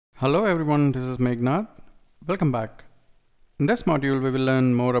Hello everyone, this is Meganadha. Welcome back. In this module we will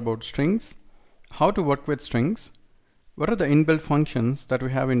learn more about strings, how to work with strings, what are the inbuilt functions that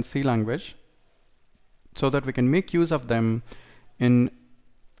we have in C language so that we can make use of them in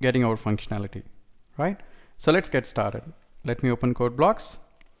getting our functionality, right? So let's get started. Let me open code blocks.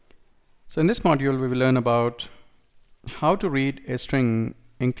 So in this module we will learn about how to read a string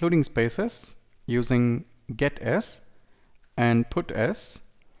including spaces using getS and putS.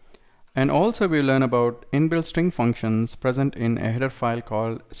 And also we'll learn about inbuilt string functions present in a header file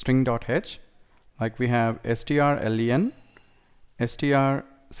called string.h. Like we have strlen, strcat,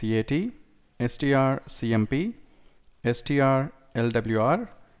 strcmp, strlwr,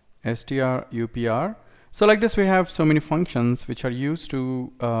 strupr. So like this we have so many functions which are used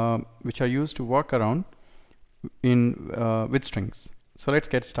to work around in with strings. So let's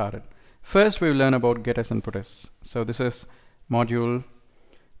get started. First we will learn about getS and putS. So this is module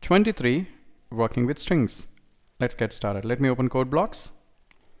 23, working with strings. Let's get started. Let me open code blocks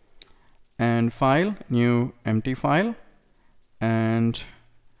and file, new empty file, and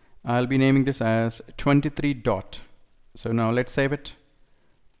I'll be naming this as 23 dot. So now let's save it.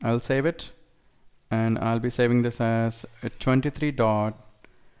 I'll save it and I'll be saving this as 23 dot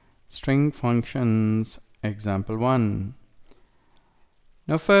string functions example1.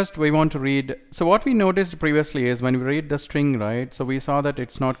 Now first we want to read, so what we noticed previously is when we read the string, right, so we saw that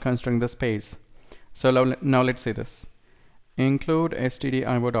it's not considering the space. So now let's say this, include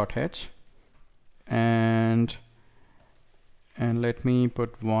stdio.h and let me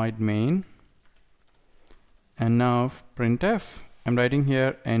put void main, and now printf, I'm writing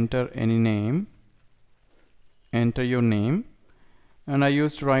here enter any name, enter your name, and I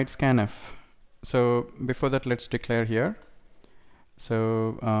used to write scanf. So before that let's declare here,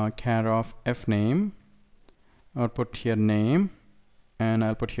 so char of f name, or put here name, and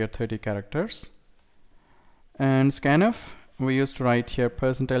I'll put here 30 characters. And scanf, we used to write here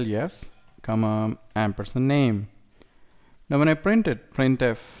 %yes, comma ampersand name. Now when I print it,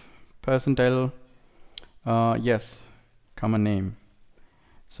 printf %yes, comma name.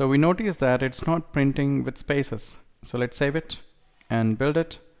 So we notice that it's not printing with spaces. So let's save it and build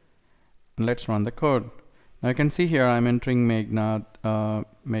it, and let's run the code. Now you can see here I'm entering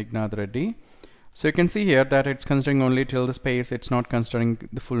Meganadha Reddy. So you can see here that it's considering only till the space, it's not considering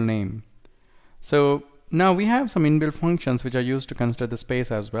the full name. So now we have some inbuilt functions which are used to consider the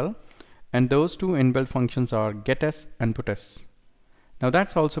space as well, and those two inbuilt functions are getS and putS. Now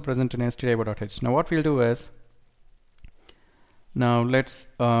that's also present in stdio.h. Now what we'll do is, now let's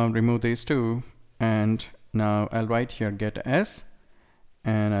remove these two, and now I'll write here getS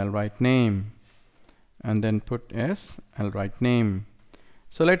and I'll write name, and then putS, I'll write name.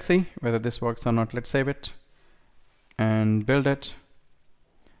 So let's see whether this works or not. Let's save it and build it,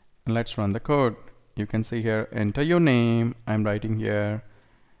 and let's run the code. You can see here enter your name, I'm writing here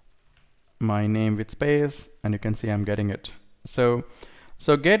my name with space, and you can see I'm getting it. So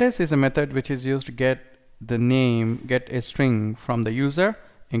getS is a method which is used to get the name, get a string from the user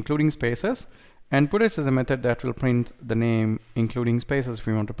including spaces, and putS is a method that will print the name including spaces. If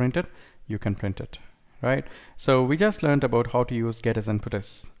you want to print it, you can print it. Right? So we just learned about how to use getS and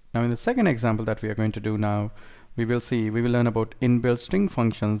putS. Now in the second example that we are going to do now, we will learn about inbuilt string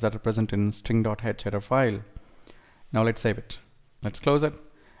functions that are present in string.h header file. Now let's save it. Let's close it,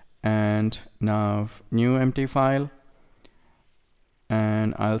 and now new empty file,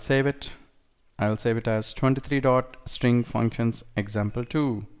 and I'll save it. I'll save it as 23 dot string functions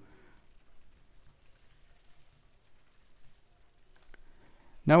example2.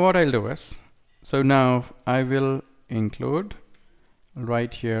 Now what I'll do is, so now I will include,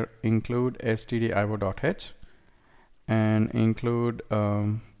 right here, include stdio.h and include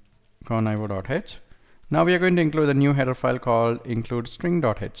conio.h. Now we are going to include a new header file called include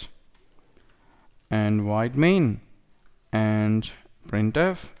string.h, and void main and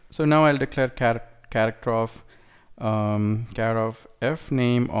printf. So now I'll declare character of char of f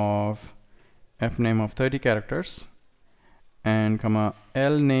name of 30 characters, and comma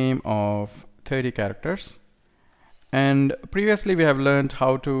l name of 30 characters. And previously we have learned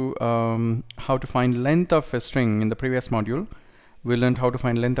how to find length of a string. In the previous module we learned how to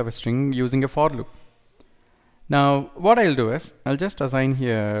find length of a string using a for loop. Now what I'll do is I'll just assign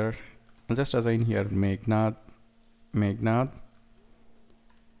here Meganadha,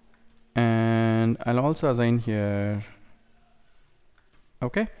 and I'll also assign here,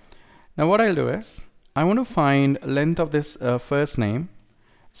 okay. Now what I'll do is I want to find length of this first name.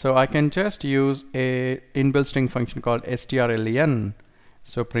 So I can just use a inbuilt string function called strlen.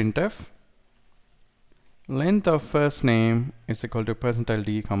 So printf length of first name is equal to percentile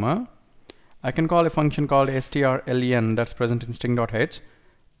d, comma. I can call a function called strlen that's present in string.h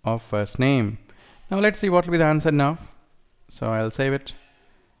of first name. Now let's see what will be the answer now. So I'll save it,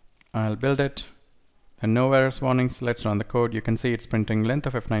 I'll build it, and no errors warnings. Let's run the code. You can see it's printing length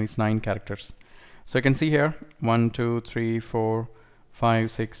of f9 is 9 characters. So you can see here 1 2 3 4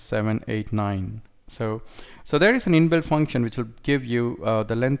 5 6 7 8 9. So there is an inbuilt function which will give you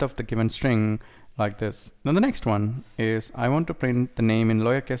the length of the given string like this. Now the next one is I want to print the name in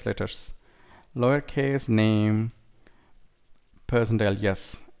lowercase letters. Lowercase name percentile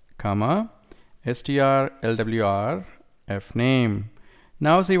yes, comma strlwr f name.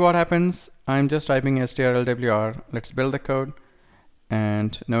 Now see what happens. I'm just typing strlwr. Let's build the code,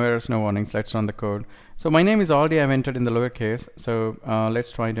 and no errors, no warnings. Let's run the code. So my name is already I've entered in the lowercase, so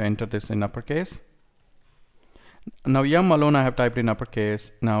let's try to enter this in uppercase. Now yum alone I have typed in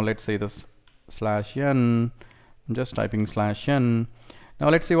uppercase. Now let's say this /n. I'm just typing /n. Now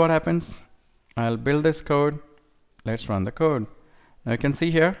let's see what happens. I'll build this code. Let's run the code. Now you can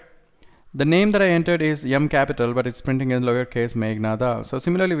see here the name that I entered is yum capital, but it's printing in lowercase Meganadha. So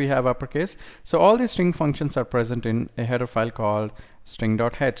similarly we have uppercase. So all these string functions are present in a header file called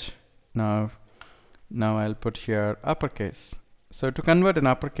string.h. Now I'll put here uppercase. So to convert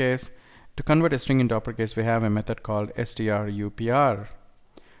a string into uppercase, we have a method called strupr.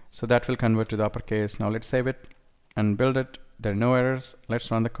 So that will convert to the uppercase. Now let's save it and build it. There are no errors. Let's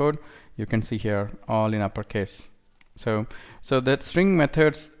run the code. You can see here all in uppercase. So that string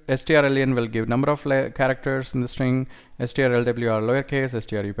methods strlen will give number of characters in the string, strlwr lowercase,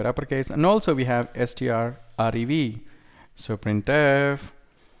 strupr uppercase, and also we have strrev. So printf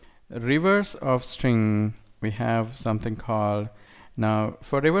reverse of string, we have something called, now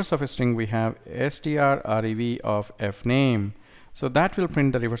for reverse of a string we have strrev of f name. So that will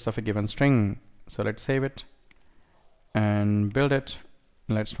print the reverse of a given string. So let's save it and build it.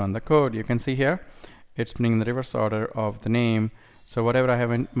 Let's run the code. You can see here it's printing in the reverse order of the name. So whatever I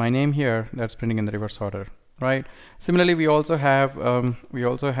have in my name here, that's printing in the reverse order, right? Similarly, we also have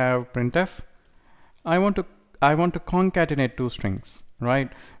printf. I want to concatenate two strings, right?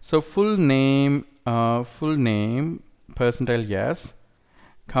 So full name percentile yes,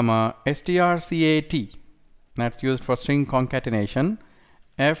 comma strcat, that's used for string concatenation,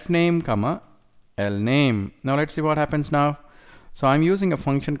 f name, comma l name. Now let's see what happens now. So I'm using a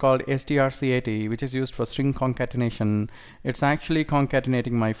function called strcat, which is used for string concatenation. It's actually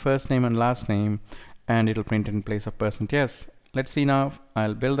concatenating my first name and last name, and it'll print in place of %yes. Let's see now.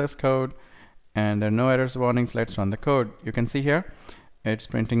 I'll build this code, and there are no errors warnings. Let's run the code. You can see here it's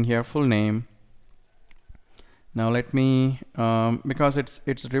printing here full name. Now let me because it's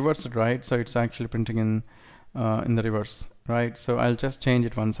reversed, right? So it's actually printing in the reverse, right? So I'll just change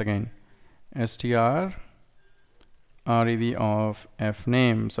it once again. strrev of f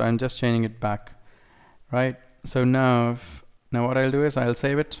name. So I'm just changing it back, right? So now what I'll do is I'll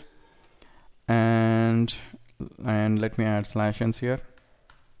save it and let me add /n's here,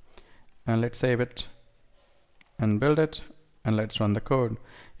 and let's save it and build it, and let's run the code.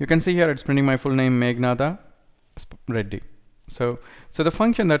 You can see here it's printing my full name Meganadha Reddy. So the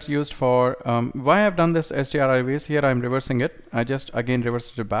function that's used for why I've done this strrev is here I'm reversing it. I just again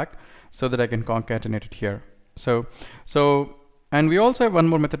reversed it back so that I can concatenate it here. And we also have one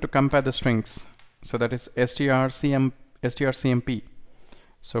more method to compare the strings. So that is strcmp.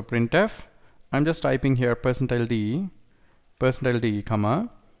 So printf, I'm just typing here percentile d, comma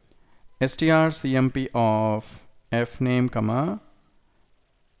strcmp of f name, comma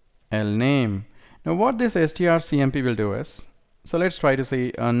l name. Now what this strcmp will do is, so let's try to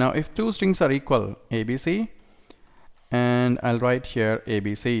see now if two strings are equal, abc, and I'll write here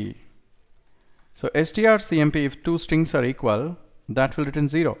abc. So strcmp, if two strings are equal, that will return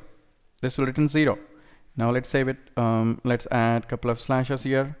 0. This will return 0. Now let's save it. Let's add a couple of slashes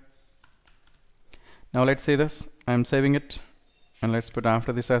here. Now let's say this. I'm saving it, and let's put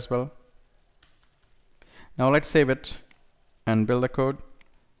after this as well. Now let's save it and build the code.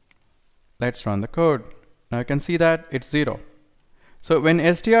 Let's run the code. Now you can see that it's 0. So when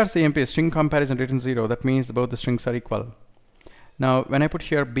strcmp string comparison returns 0, that means both the strings are equal. Now when I put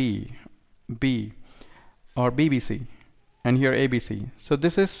here b or bbc and here abc, so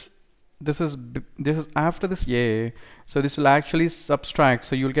this is after this a, so this will actually subtract,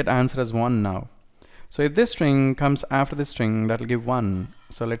 so you'll get answer as 1 now. So if this string comes after this string, that will give 1.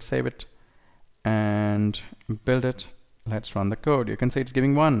 So let's save it and build it. Let's run the code. You can see it's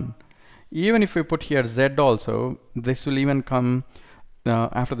giving 1. Even if we put here z also, this will even come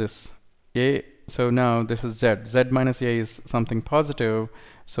after this a. So now this is z minus a is something positive,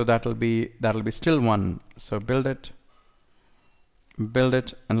 so that'll be still 1. So build it,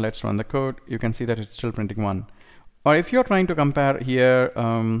 and let's run the code. You can see that it's still printing 1. Or if you're trying to compare here,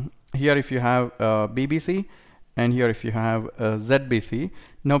 here if you have BBC, and here if you have ZBC,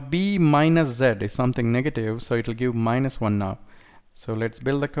 now B minus Z is something negative, so it will give -1 now. So let's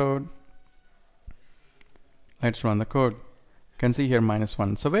build the code. Let's run the code. You can see here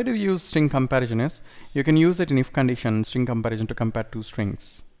 -1. So where do you use string comparison is, you can use it in if condition string comparison to compare two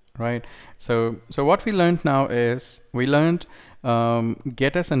strings, right? So what we learned now is, we learned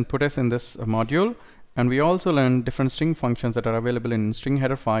getS and putS in this module. And we also learned different string functions that are available in string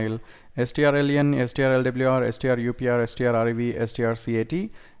header file: strlen, strlwr, strupr, strrev, strcat,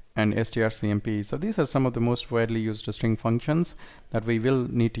 and strcmp. So these are some of the most widely used string functions that we will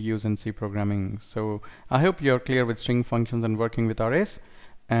need to use in C programming. So I hope you're clear with string functions and working with arrays.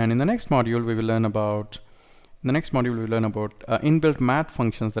 And in the next module we will learn about inbuilt math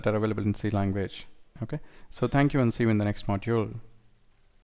functions that are available in C language. Okay, so thank you and see you in the next module.